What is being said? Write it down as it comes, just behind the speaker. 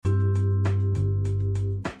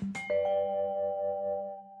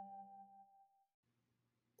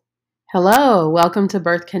Hello, welcome to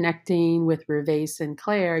Birth Connecting with Reve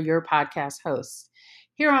Sinclair, your podcast host.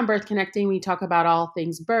 Here on Birth Connecting, we talk about all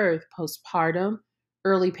things birth, postpartum,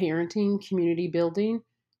 early parenting, community building,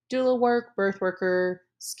 doula work, birth worker,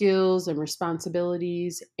 skills and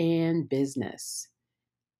responsibilities, and business.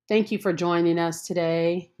 Thank you for joining us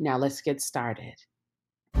today. Now let's get started.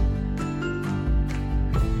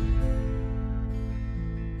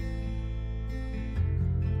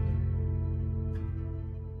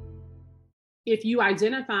 If you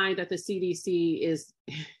identify that the CDC is,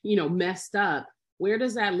 messed up, where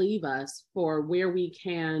does that leave us for where we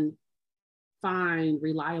can find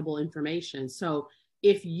reliable information? So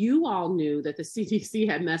if you all knew that the CDC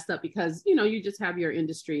had messed up because, you just have your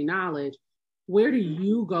industry knowledge, where do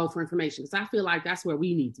you go for information? Because I feel like that's where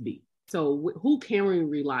we need to be. So who can we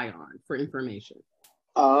rely on for information?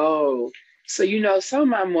 Oh, so some of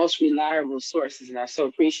my most reliable sources, and I so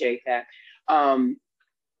appreciate that.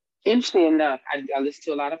 Interestingly enough, I listen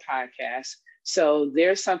to a lot of podcasts. So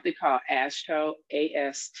there's something called ASTHO,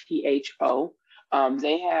 ASTHO.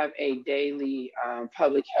 They have a daily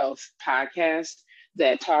public health podcast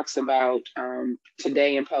that talks about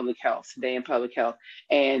today in public health.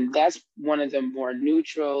 And that's one of the more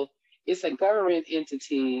neutral. It's a government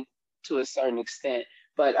entity to a certain extent,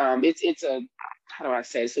 but it's a, how do I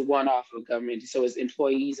say, it's a one-off of government. So it's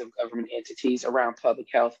employees of government entities around public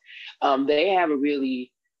health. They have a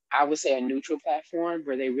really, I would say, a neutral platform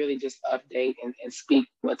where they really just update and speak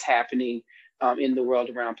what's happening in the world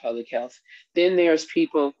around public health. Then there's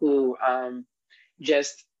people who I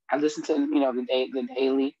listen to, the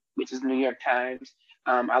Daily, which is New York Times.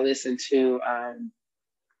 I listen to,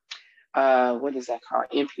 what is that called?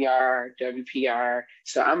 NPR, WPR.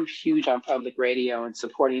 So I'm huge on public radio and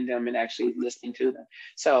supporting them and actually listening to them.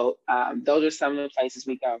 So those are some of the places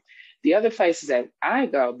we go. The other places that I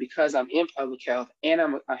go, because I'm in public health and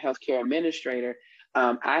I'm a healthcare administrator,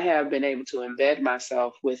 I have been able to embed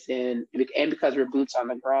myself within, and because we're boots on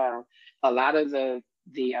the ground, a lot of the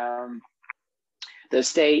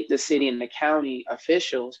state, the city, and the county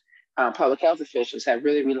officials, public health officials, have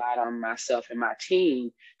really relied on myself and my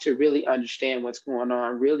team to really understand what's going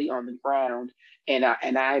on, really on the ground. And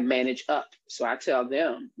I manage up. So I tell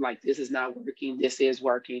them, like, this is not working, this is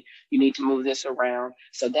working, you need to move this around.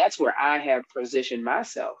 So that's where I have positioned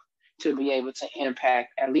myself to be able to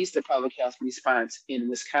impact at least the public health response in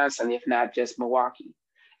Wisconsin, if not just Milwaukee.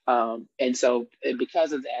 And so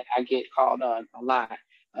because of that, I get called on a lot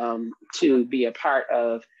to be a part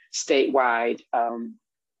of statewide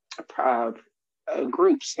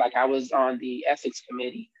groups. Like I was on the ethics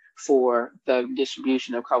committee for the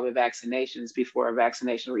distribution of COVID vaccinations before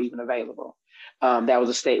vaccinations were even available. That was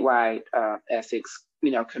a statewide ethics,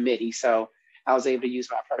 committee. So I was able to use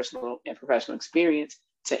my personal and professional experience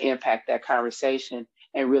to impact that conversation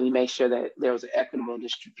and really make sure that there was an equitable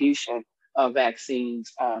distribution of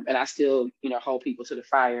vaccines. And I still, hold people to the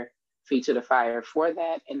fire, feet to the fire for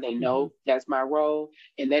that. And they know that's my role.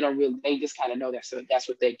 And they just kind of know that. So that's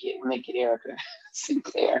what they get when they get Erica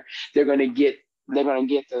Sinclair. They're going to get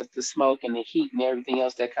the smoke and the heat and everything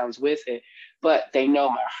else that comes with it. But they know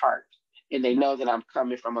my heart and they know that I'm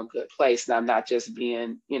coming from a good place and I'm not just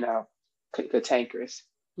being, cantankerous.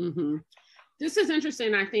 Mm-hmm. This is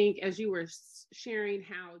interesting. I think as you were sharing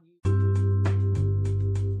how you